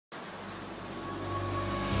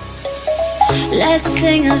Let's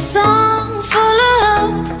sing a song full of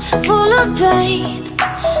hope, full of pain.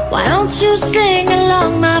 Why don't you sing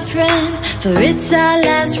along, my friend, for it's our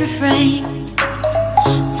last refrain.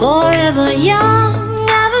 Forever young,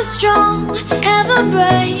 ever strong, ever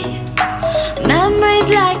brave. Memories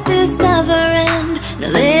like this never end,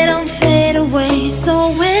 no they don't fade away. So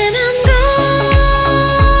when I'm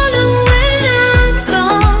gone, oh when I'm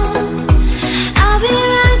gone, I'll be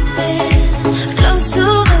right there, close to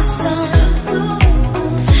the sun.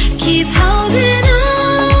 Keep holding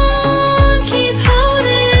on, keep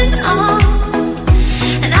holding on,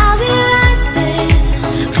 and I'll be right there,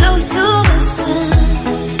 close to the sun,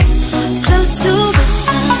 close to the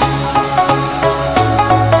sun.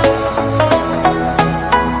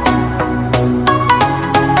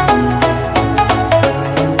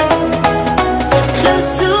 Close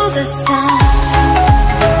to the sun.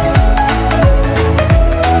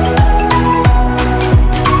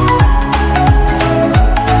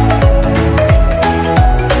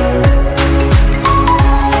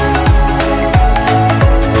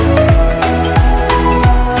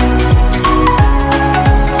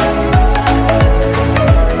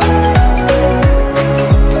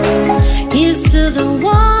 Here's to the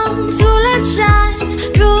ones who let shine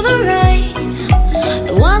through the rain,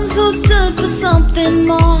 the ones who stood for something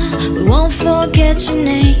more. We won't forget your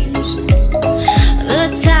names. The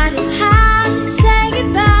tide is high, say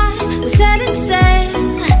goodbye, we're setting sail,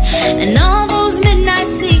 and all those midnight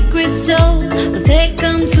secrets told, we'll take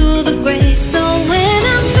them to the grave. So when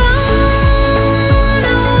I'm gone,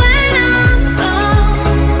 oh when I'm gone,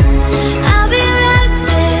 I'll be right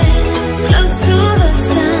there, close to the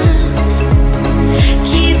sun.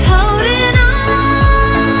 Keep holding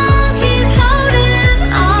on, keep holding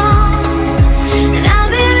on, and I'll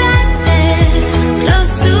be right there,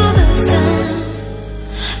 close to the sun,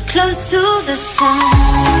 close to the sun.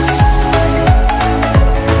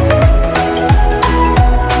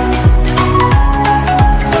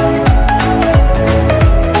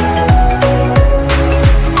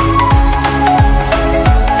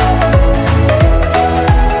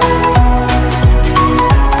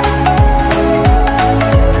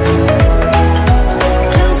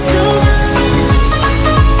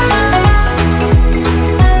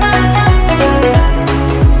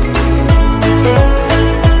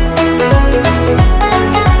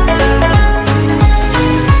 Close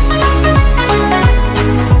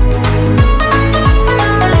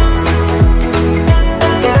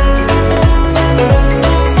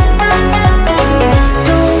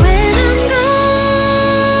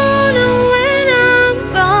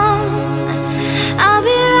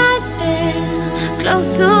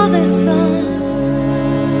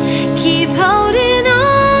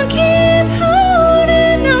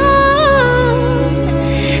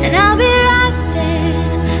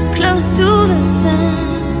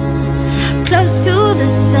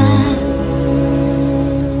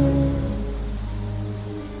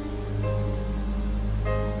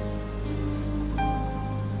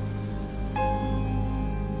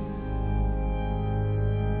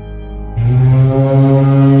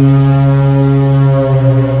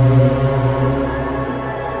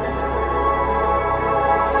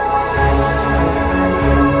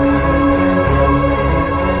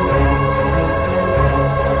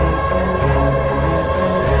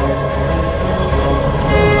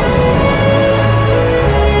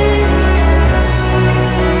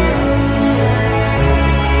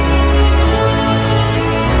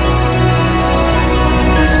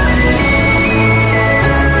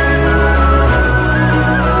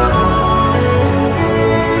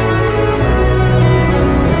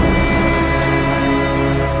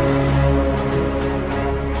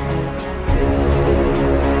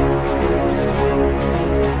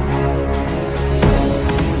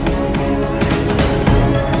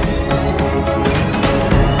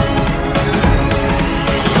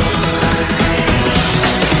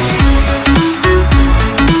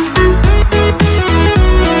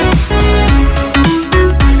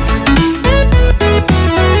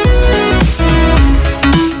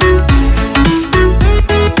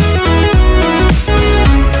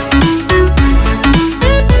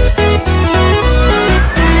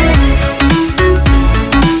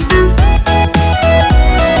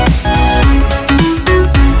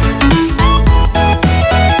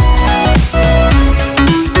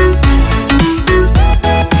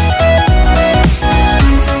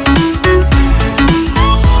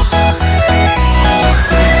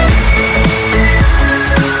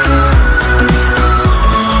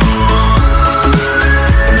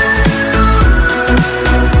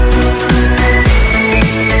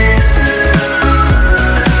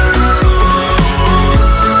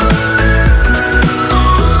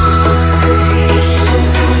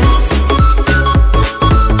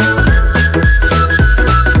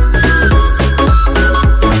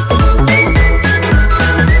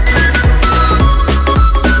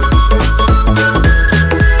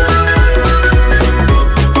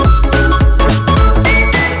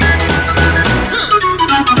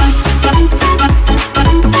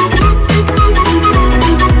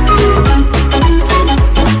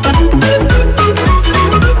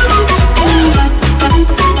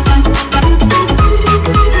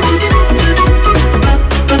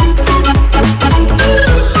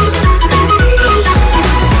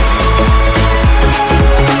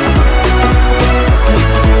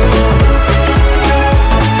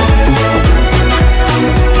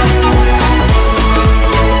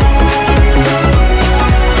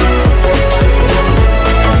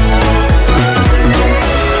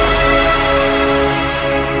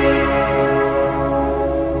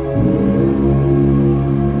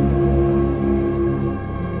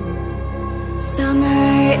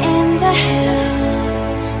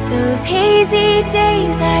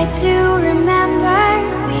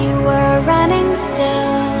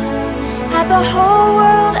still, had the whole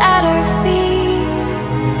world at our feet,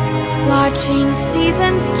 watching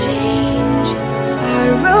seasons change. Our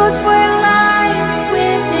roads were lined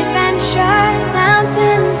with adventure,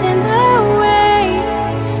 mountains in the way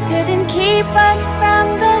couldn't keep us from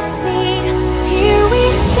the sea. Here we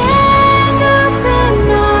stand, open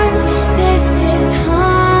arms. This is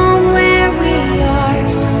home where we are,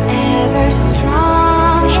 ever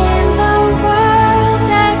strong in the world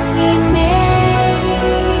that we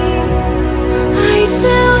made. I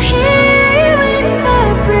still hear you in the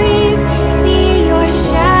breeze, see your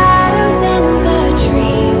shadows in the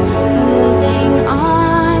trees, holding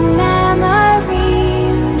on,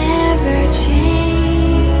 memories never change.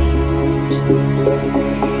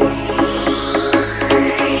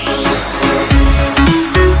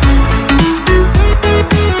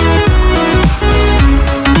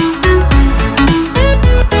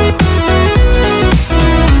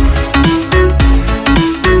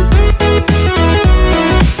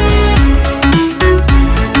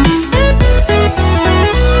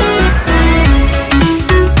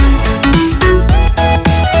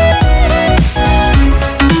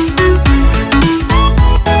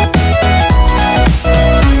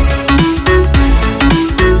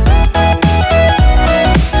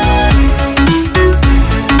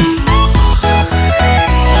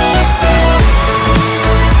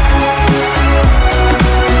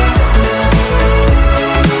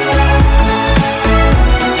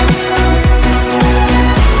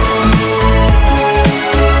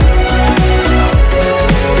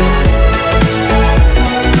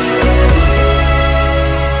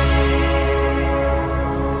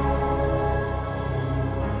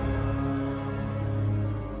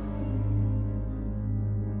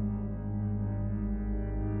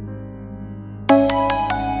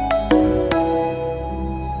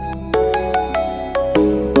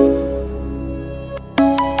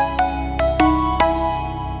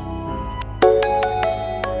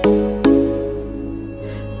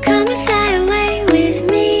 Come and fly away with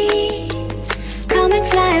me. Come and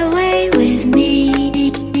fly away with me.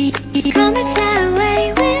 Come and fly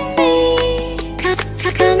away with me.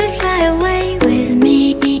 Come and fly away with me.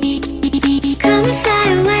 Come and fly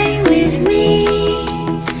away with me.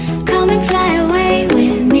 Come and fly away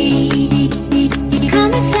with me.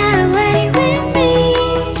 Come and fly away with me.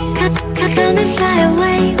 Come and fly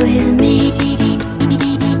away with me.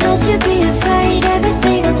 Don't you be afraid,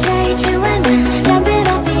 everything will change. You and I, jumping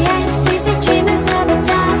off the edge. They say dreamers never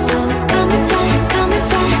die, so come and fly, come and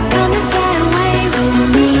fly, come and fly away with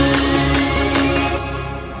me.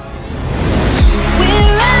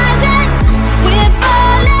 We're rising, we're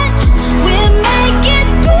falling, we're making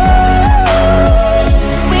moves.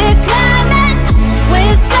 We're climbing,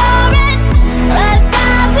 we're soaring,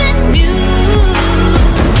 1,000 views.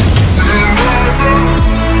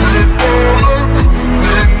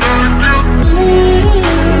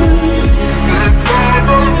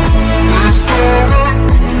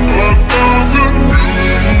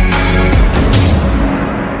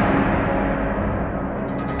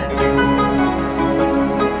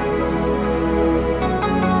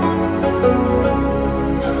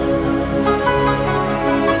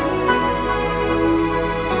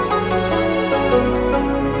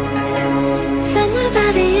 Somewhere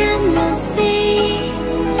by the emerald sea,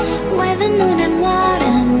 where the moon and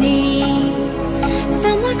water meet,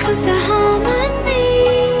 somewhere close to harmony,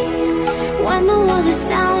 when the world is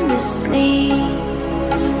sound asleep.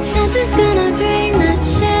 Something's gonna bring the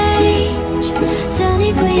change,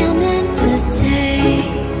 journeys we are meant to take.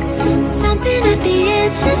 Something at the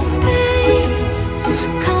edge of space,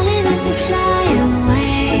 calling us to fly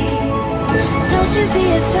away. Don't you be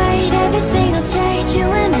afraid, everything will change. You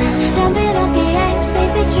and I, jumping off the edge. They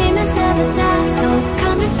say dreamers never die, so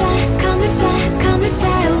come and fly, come and fly, come and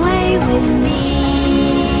fly away with me.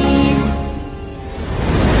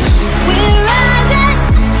 We're rising,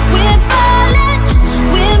 we're falling,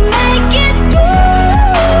 we're making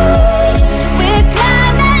moves. We're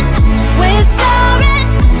climbing, we're soaring,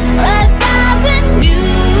 1,000 views.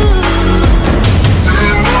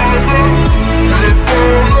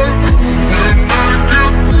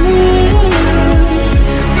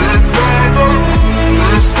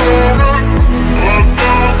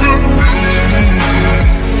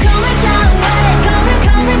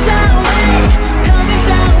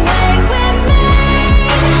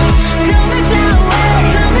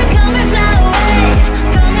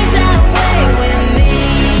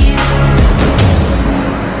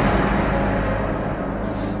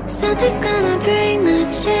 Something's gonna bring the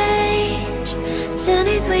change,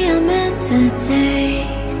 journeys we are meant to take.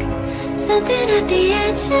 Something at the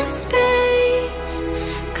edge of space,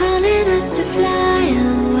 calling us to fly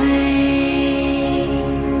away.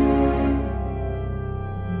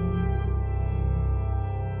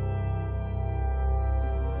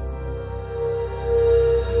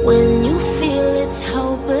 When you feel it's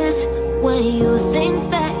hopeless, when you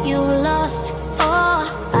think that you're lost, oh,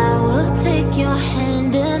 I will take your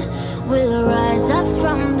hand and we'll rise up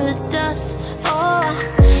from the dust. Oh,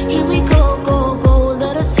 here we go, go, go,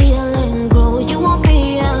 let us heal and grow. You won't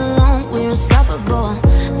be alone, we're unstoppable.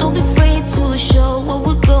 Don't be afraid to show what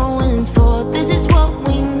we're going for. This is what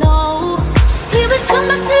we know. Here we come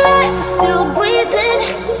back to life, we're still breathing.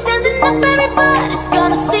 Standing up, everybody's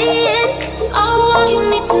gonna see it. Oh, all you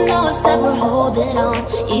need to know is that we're holding on.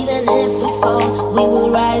 Even if we fall, we will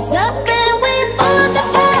rise up and we follow the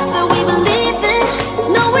path that we believe in.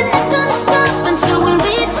 No, we're not gonna stop until we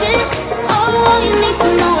reach it. Oh, all you need to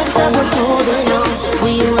know is that we're holding on.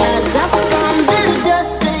 We rise up from the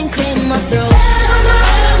dust and clean my throat.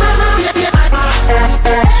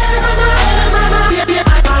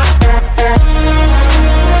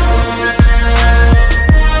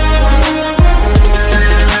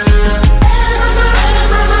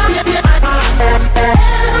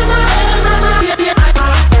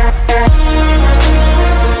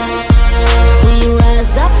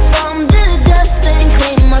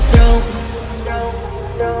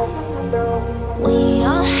 We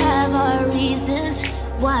all have our reasons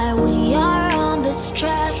why we are on this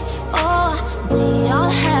track. Oh, we all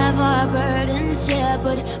have our burdens, yeah,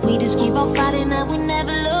 but we just keep on fighting and we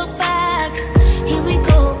never look back. Here we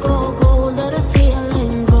go, go, go, let us heal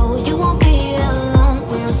and grow. You won't be alone,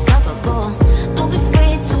 we're unstoppable. Don't be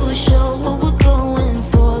afraid to show what we're going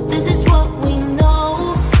for. This is what we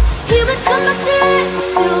know. Here we come back to life, we're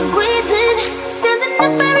still breathing. Standing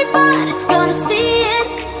up, everybody's gonna see it.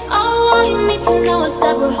 Oh, all you need to know is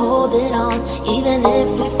that we're holding on. Even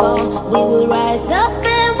if we fall, we will rise up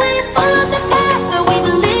and we follow the path that we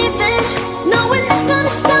believe in. No, we're not gonna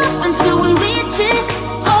stop until we reach it.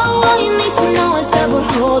 Oh, all you need to know is that we're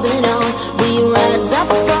holding on. We rise up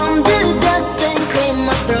from the dust and clear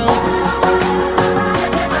my throat.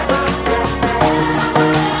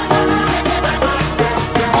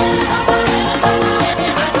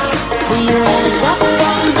 We rise up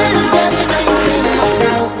from the dust and clear my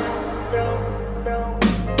throat.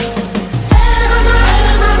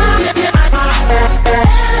 Yeah.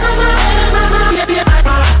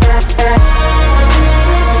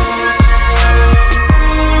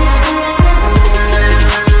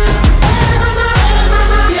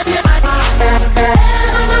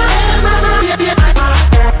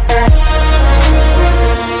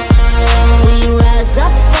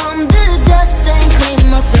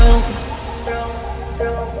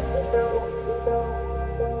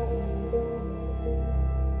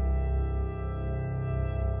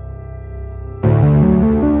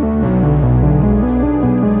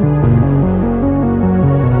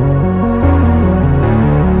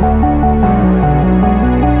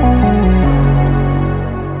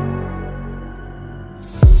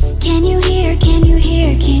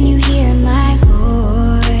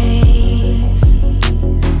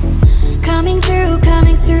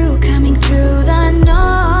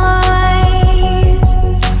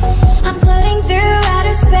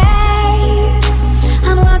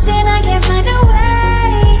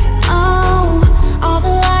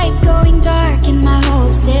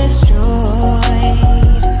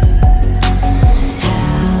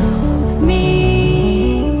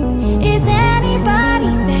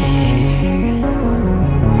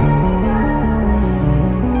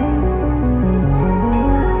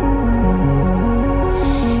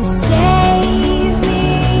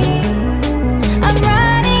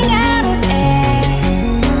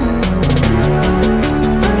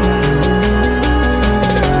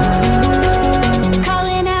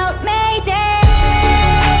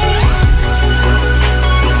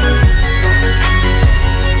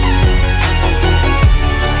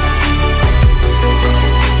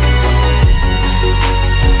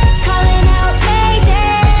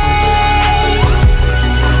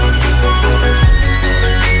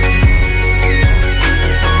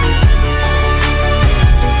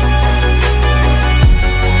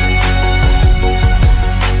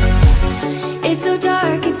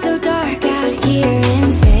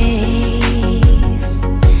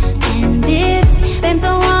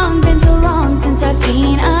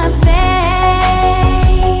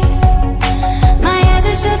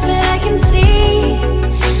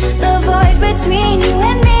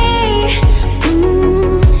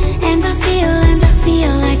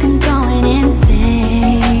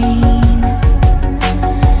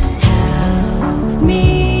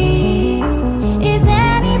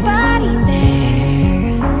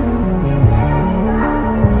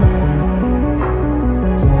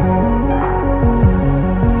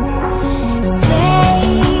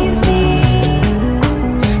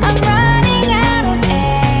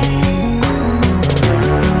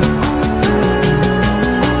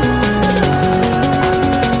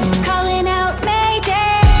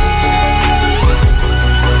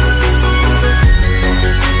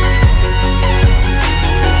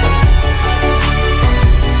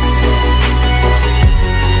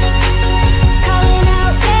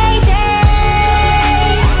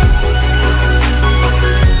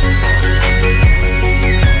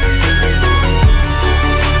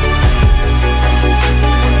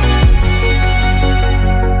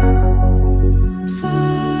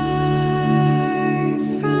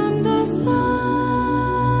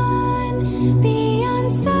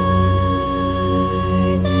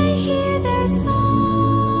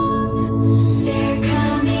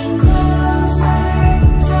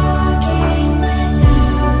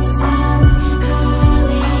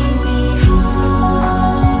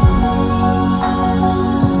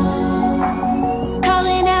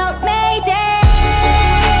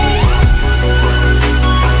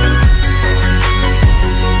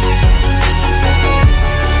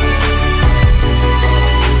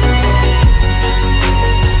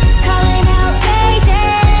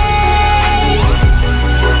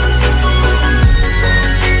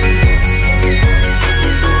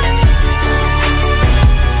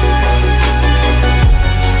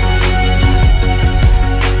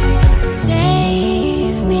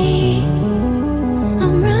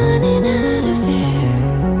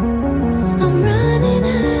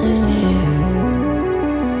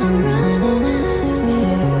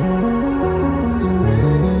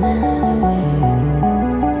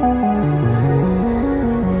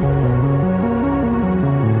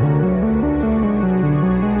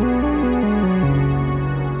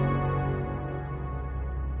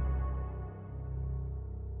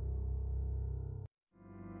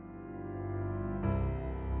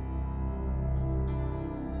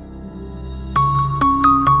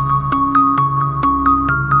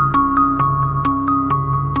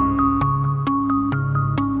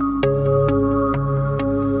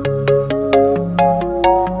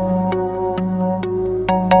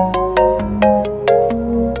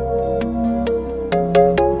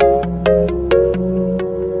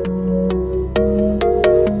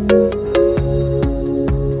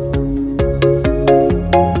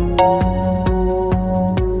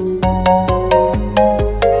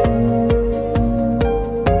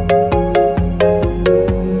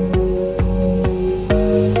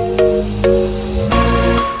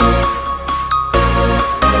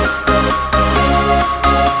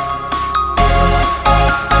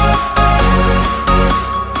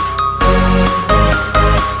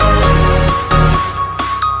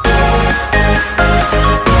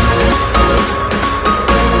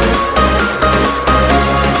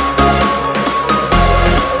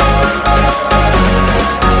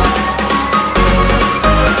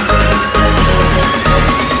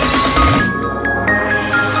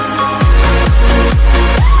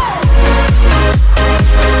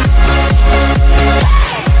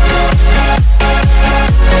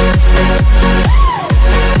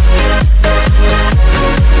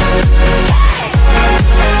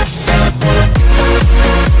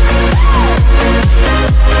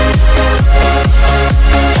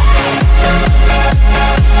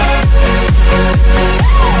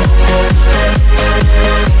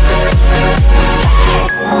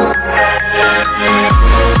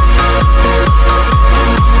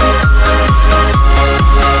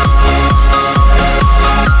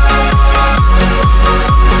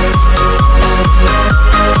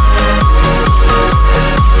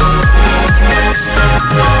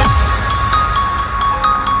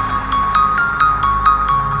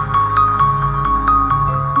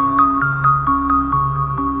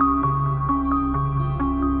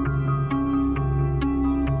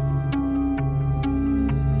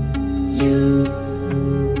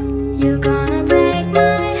 You're gonna break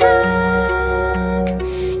my heart.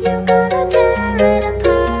 You're gonna tear it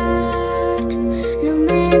apart. No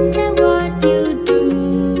matter what you do,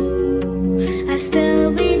 I'll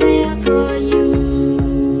still be there for you.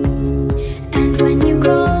 And when you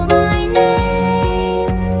call my name,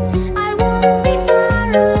 I won't be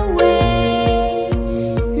far away.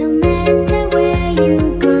 No matter where you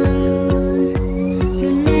go,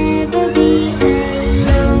 you'll never be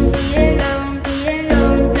alone. Be alone, be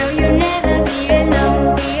alone. No, you'll never be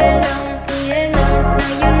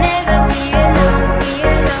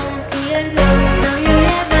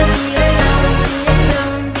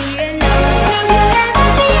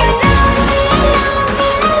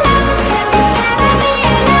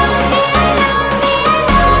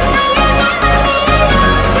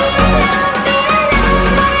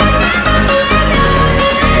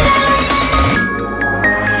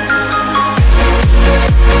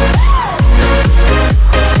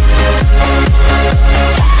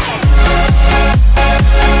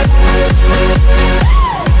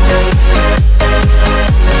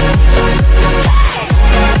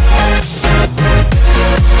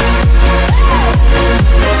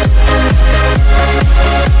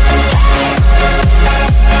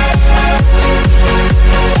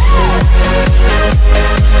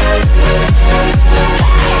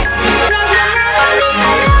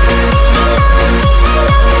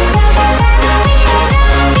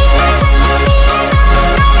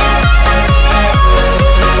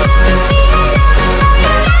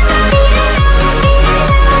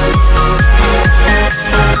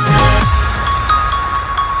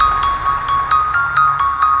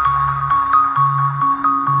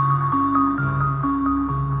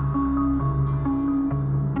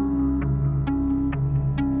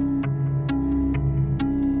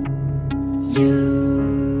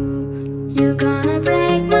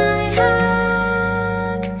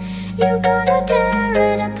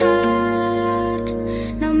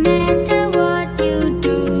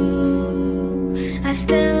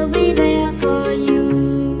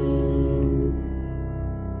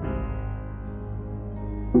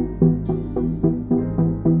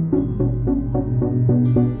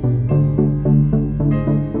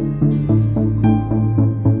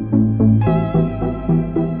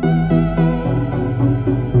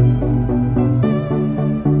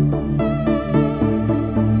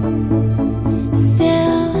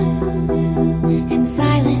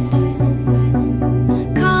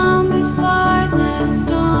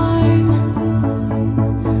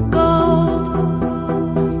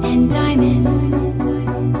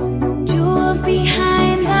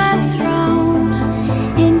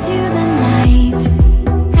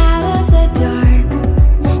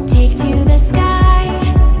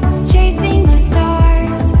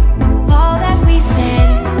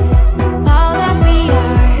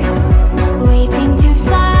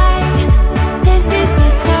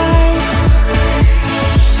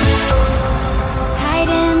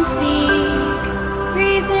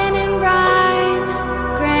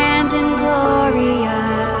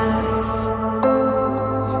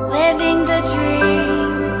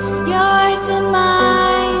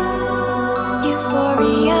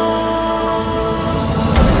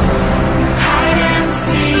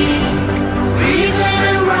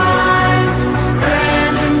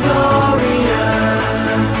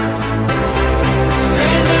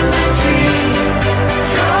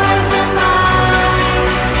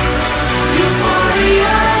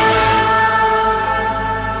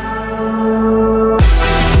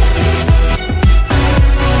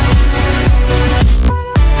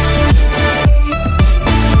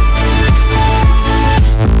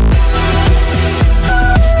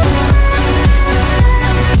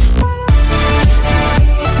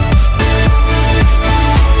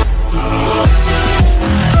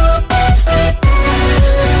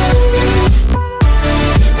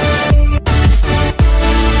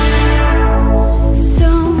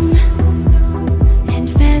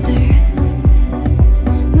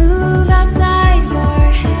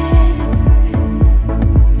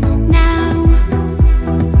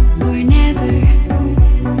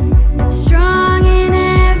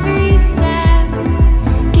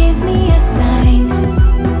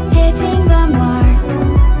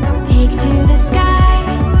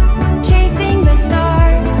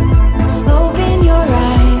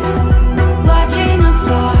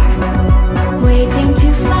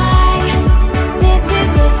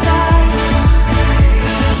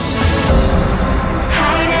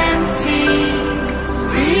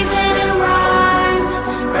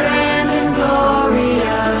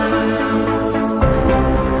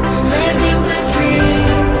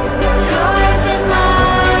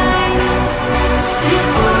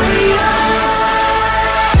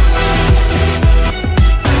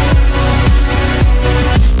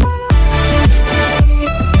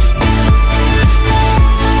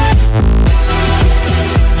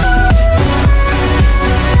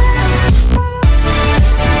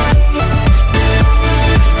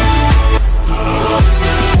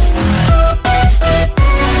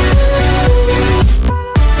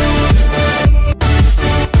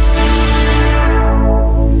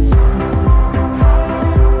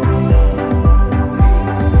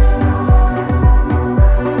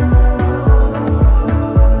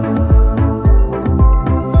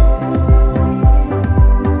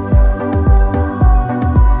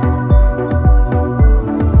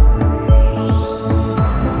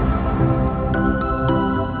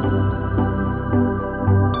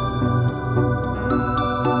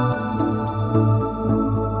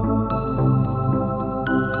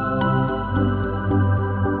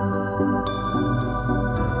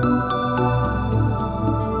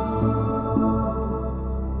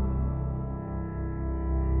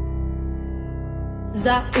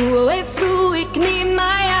Zauwe fruik ni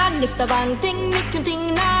maya Niftavanting nikunting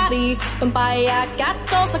nari Tumpaya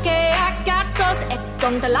gatos akea gatos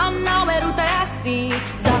Ekon talana weruta yasi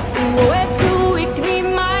Zauwe fruik ni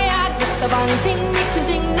maya Niftavanting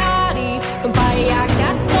nikunting nari Tumpaya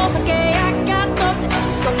gatos akea gatos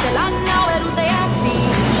Ekon talana weruta yasi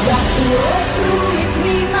Zauwe fruik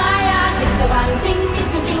ni maya Niftavanting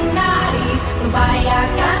nikunting nari Tumpaya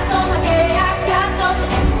gatos akea gatos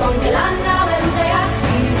Ekon talana weruta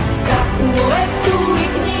yasi Uwe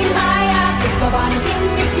fruik ni maya Babanting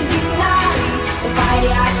ikinting nari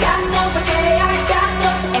Upaya gatos akea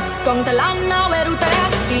gatos Ekong talana weruta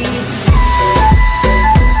yasi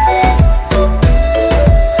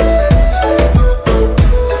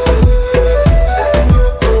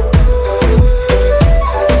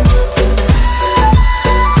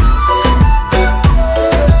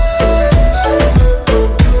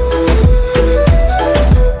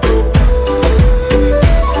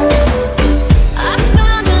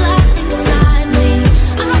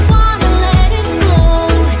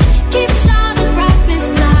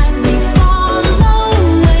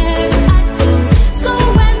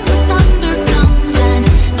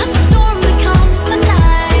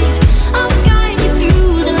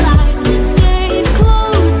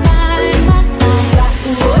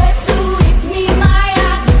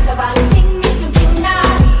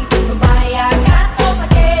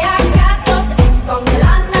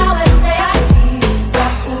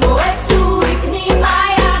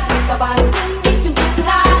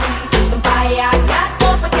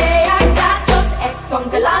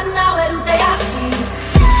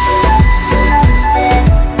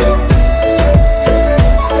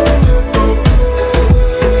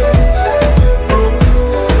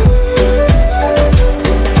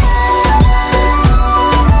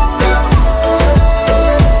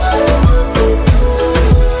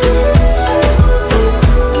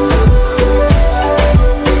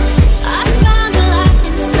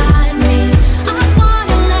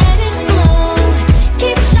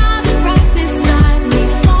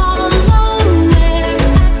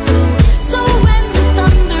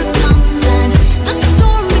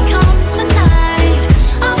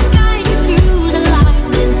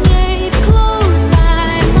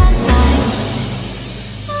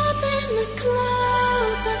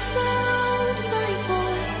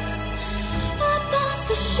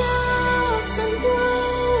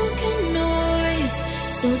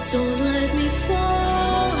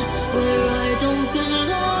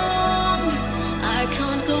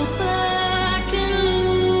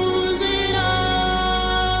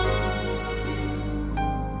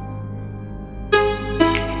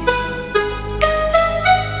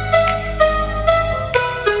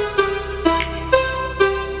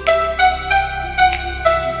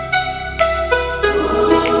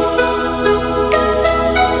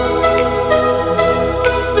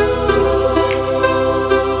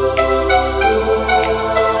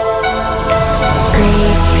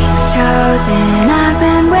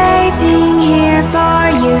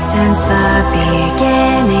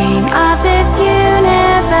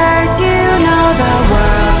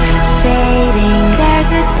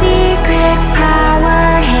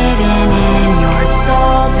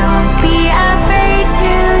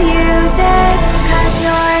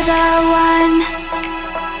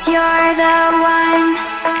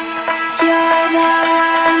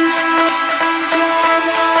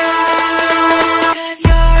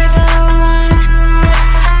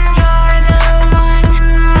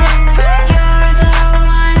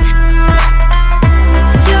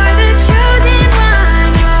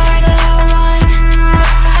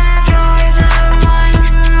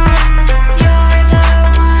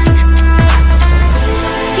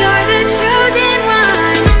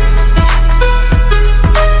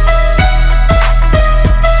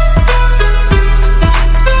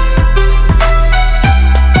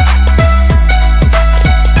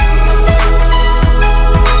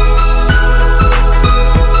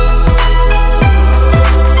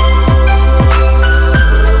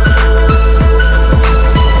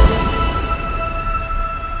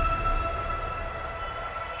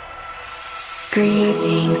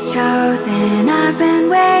Greetings chosen, I've been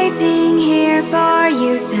waiting here for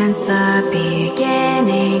you since the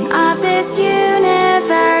beginning of this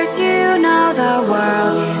universe. You know the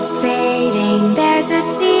world is fading. There's a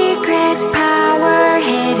secret power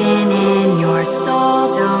hidden in your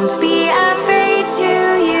soul. Don't be afraid to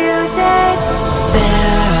use it.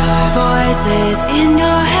 There are voices in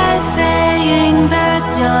your head saying that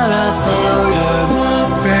you're a failure.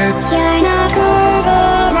 You're not